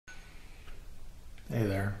Hey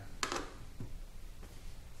there.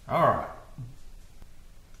 All right.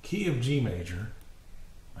 Key of G major,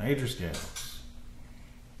 major scales.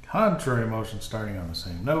 Contrary motion starting on the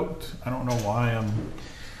same note. I don't know why I'm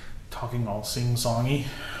talking all sing-songy.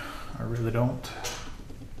 I really don't.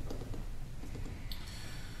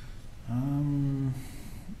 And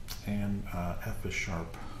F is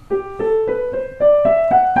sharp.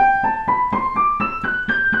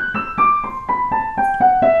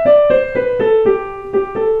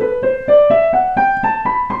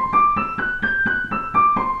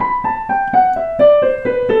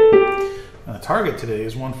 Target today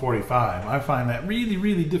is 145. I find that really,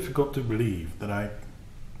 really difficult to believe that I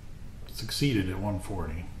succeeded at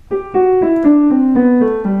 140.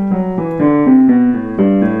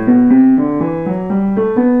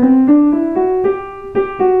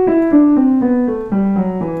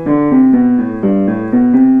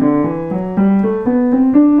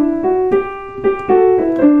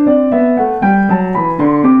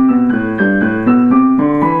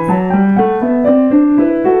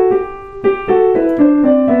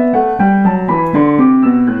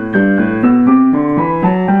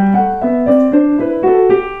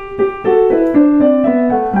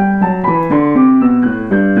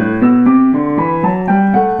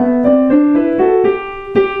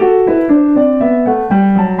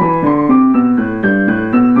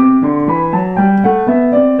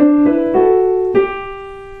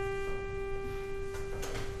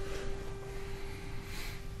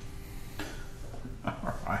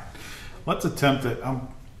 Let's attempt it. I'm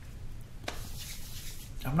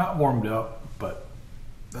not warmed up, but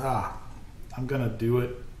I'm gonna do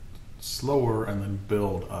it slower and then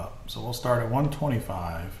build up. So we'll start at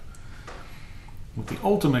 125 with the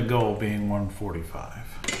ultimate goal being 145.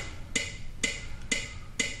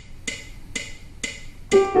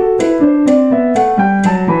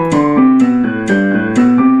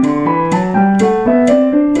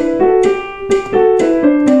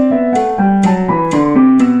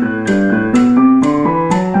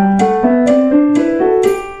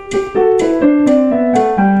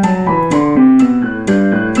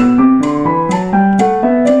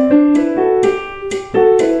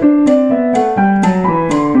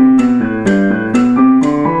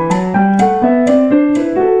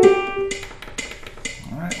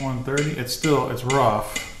 It's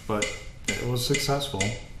rough, but it was successful,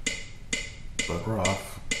 but rough.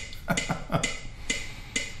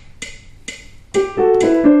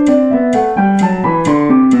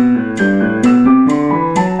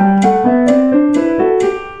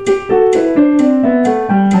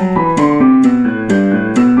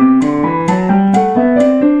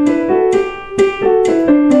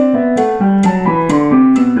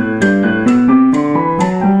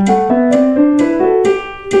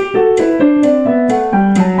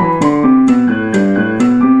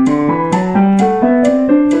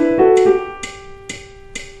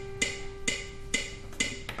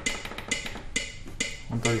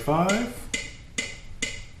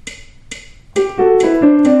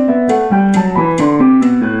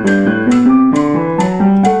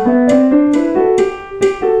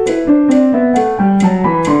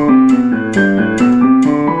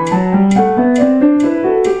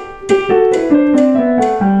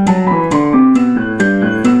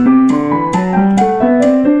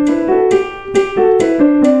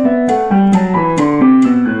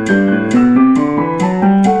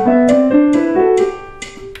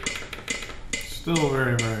 Still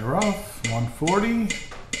very, very rough. 140.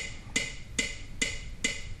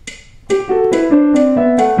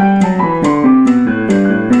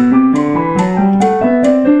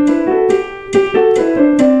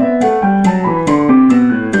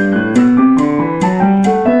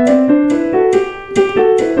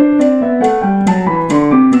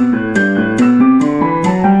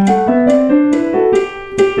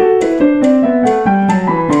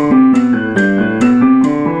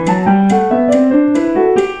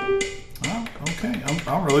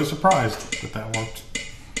 I'm really surprised that that worked.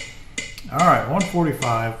 All right,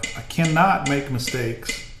 145. I cannot make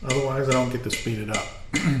mistakes, otherwise I don't get to speed it up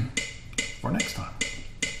for next time.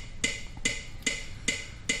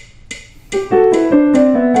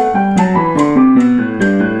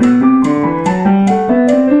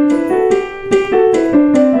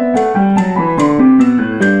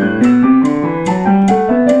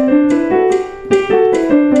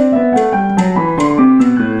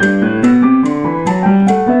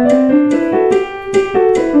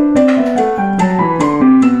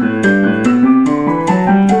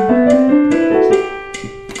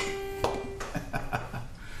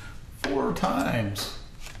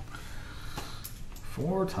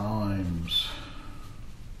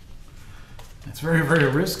 It's very, very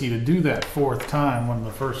risky to do that fourth time when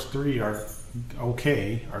the first three are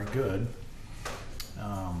okay, are good.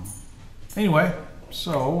 Anyway,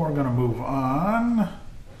 so we're going to move on.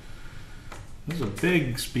 This is a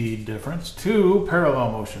big speed difference to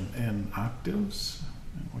parallel motion in octaves.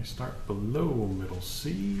 And we start below middle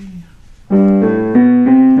C.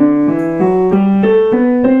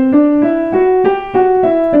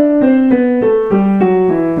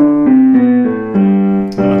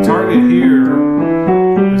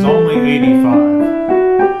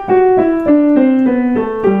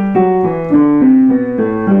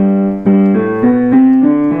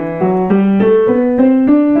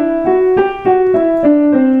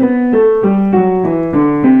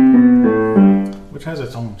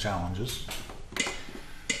 Challenges.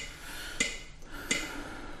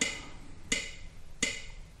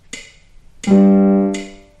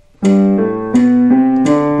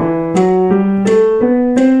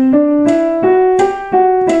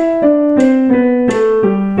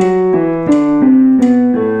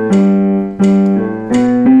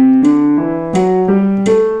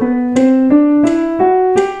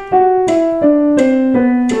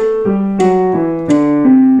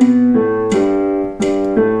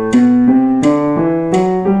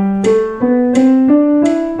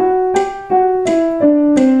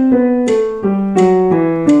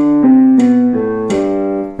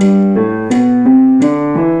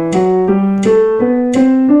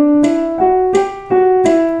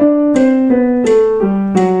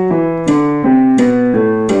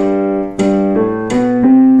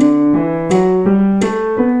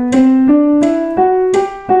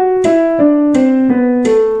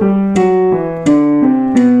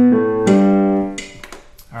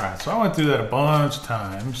 Through that a bunch of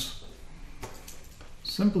times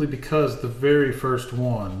simply because the very first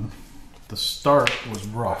one, the start was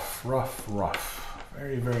rough,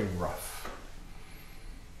 very, very rough.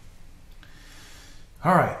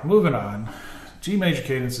 All right, moving on. G major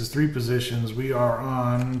cadences, 3 positions. We are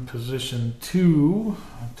on position 2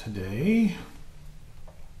 today.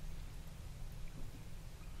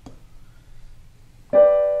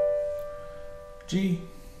 G,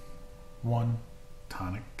 1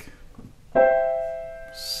 tonic.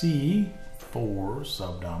 C, 4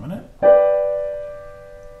 subdominant, and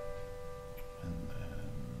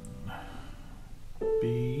then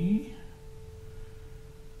B,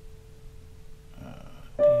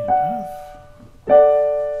 D and F,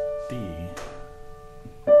 D,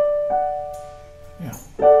 yeah,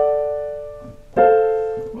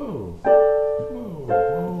 whoa,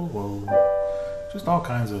 just all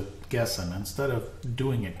kinds of guessing instead of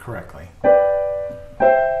doing it correctly.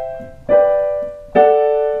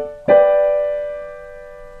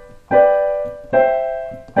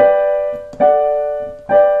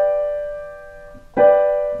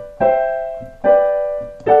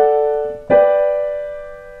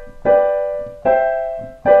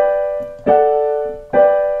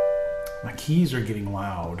 Keys are getting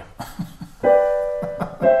loud.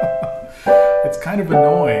 It's kind of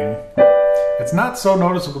annoying. It's not so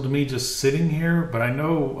noticeable to me just sitting here, but I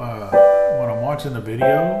know when I'm watching the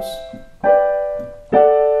videos,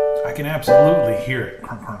 I can absolutely hear it.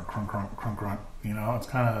 Crunk, crunk, crunk, crunk, crunk, crunk. You know, it's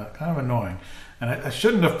kind of annoying. And I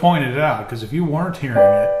shouldn't have pointed it out, because if you weren't hearing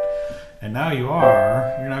it, and now you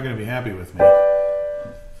are, you're not going to be happy with me.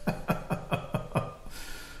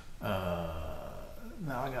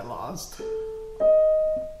 Now I got lost.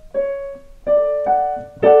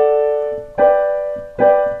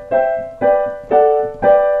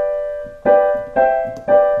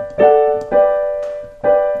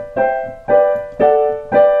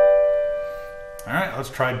 All right, let's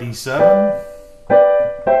try D7.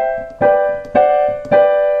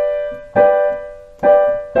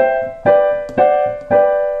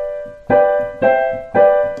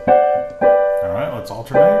 All right, let's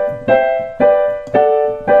alternate.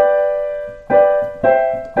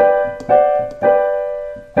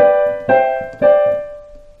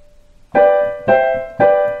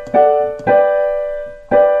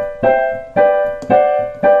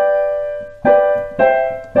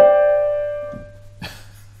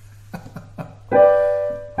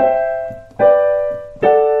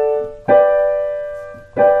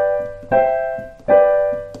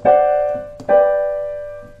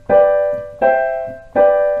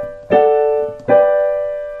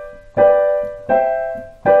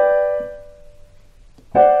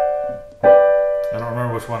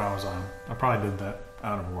 Which one I was on. I probably did that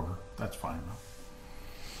out of order. That's fine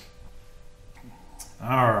though.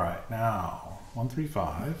 All right, now 1, 3,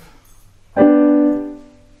 5.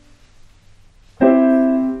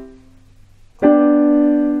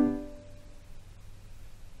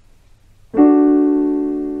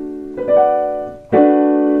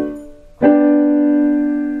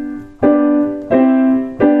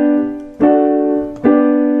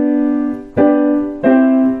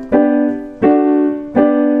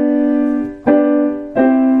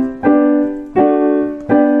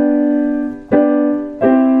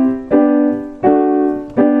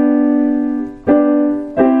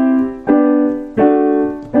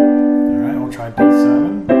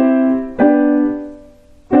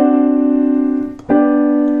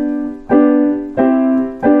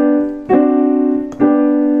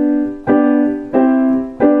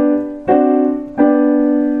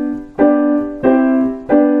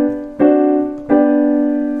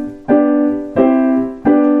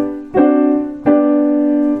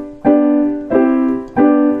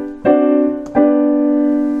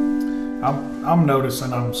 I'm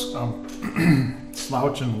noticing I'm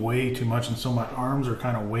slouching way too much, and so my arms are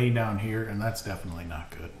kind of way down here, and that's definitely not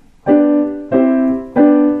good. All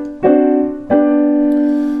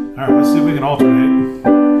right, let's see if we can alternate.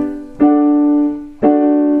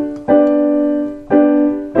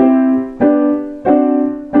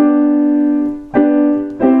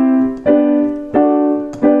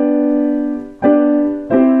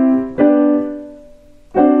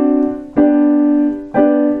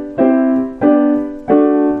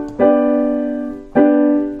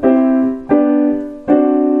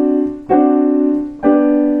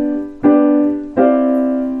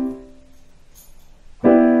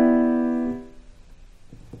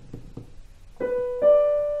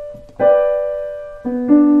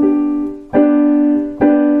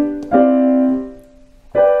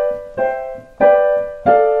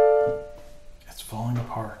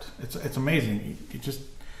 It's amazing.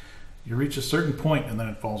 You reach a certain point and then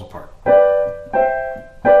it falls apart.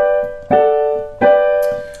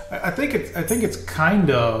 I think it's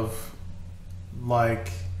kind of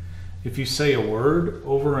like if you say a word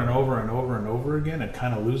over and over and over and over again, it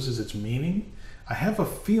kind of loses its meaning. I have a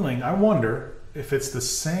feeling, I wonder if it's the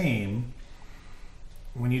same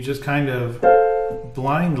when you just kind of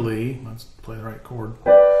blindly, let's play the right chord,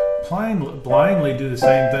 blindly do the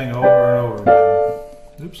same thing over and over again.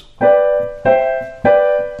 Oops.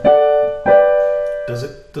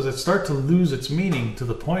 Does it start to lose its meaning to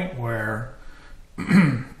the point where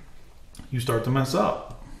you start to mess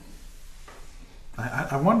up?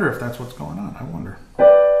 I wonder if that's what's going on. I wonder.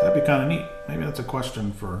 That'd be kind of neat. Maybe that's a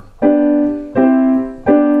question for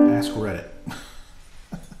Ask Reddit.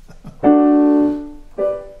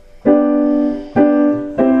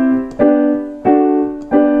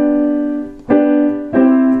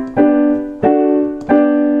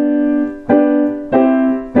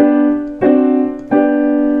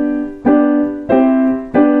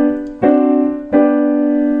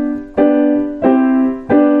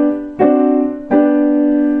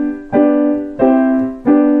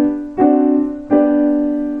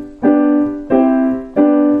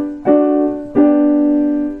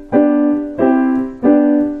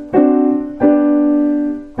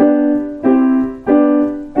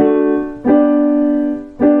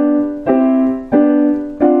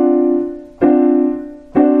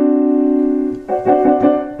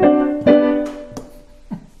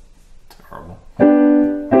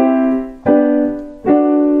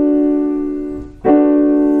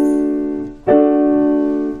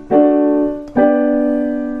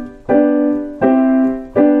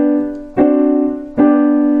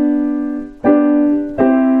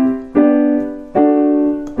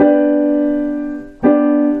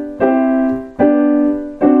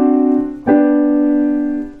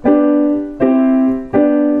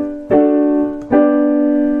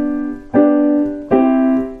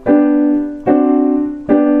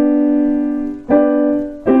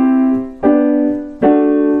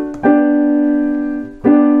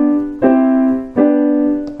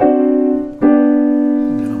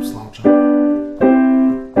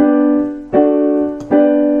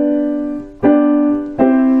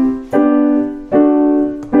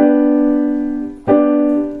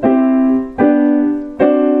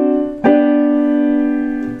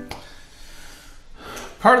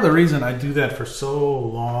 Part of the reason I do that for so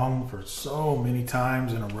long, for so many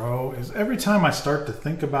times in a row, is every time I start to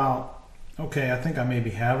think about, okay, I think I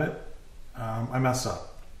maybe have it, I mess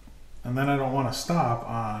up. And then I don't want to stop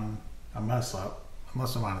on a mess up,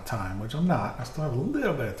 unless I'm out of time, which I'm not. I still have a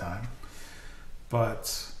little bit of time.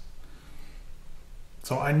 But,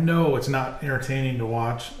 so I know it's not entertaining to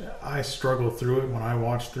watch. I struggle through it when I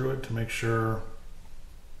watch through it to make sure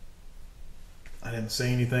I didn't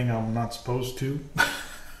say anything I'm not supposed to.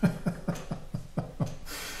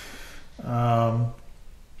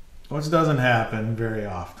 Which doesn't happen very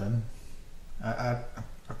often. I'm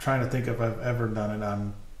trying to think if I've ever done it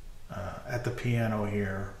on at the piano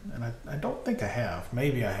here, and I don't think I have.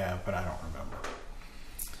 Maybe I have, but I don't remember.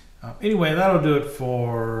 Anyway, that'll do it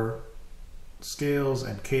for scales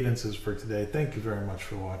and cadences for today. Thank you very much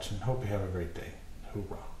for watching. Hope you have a great day.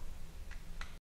 Hoorah.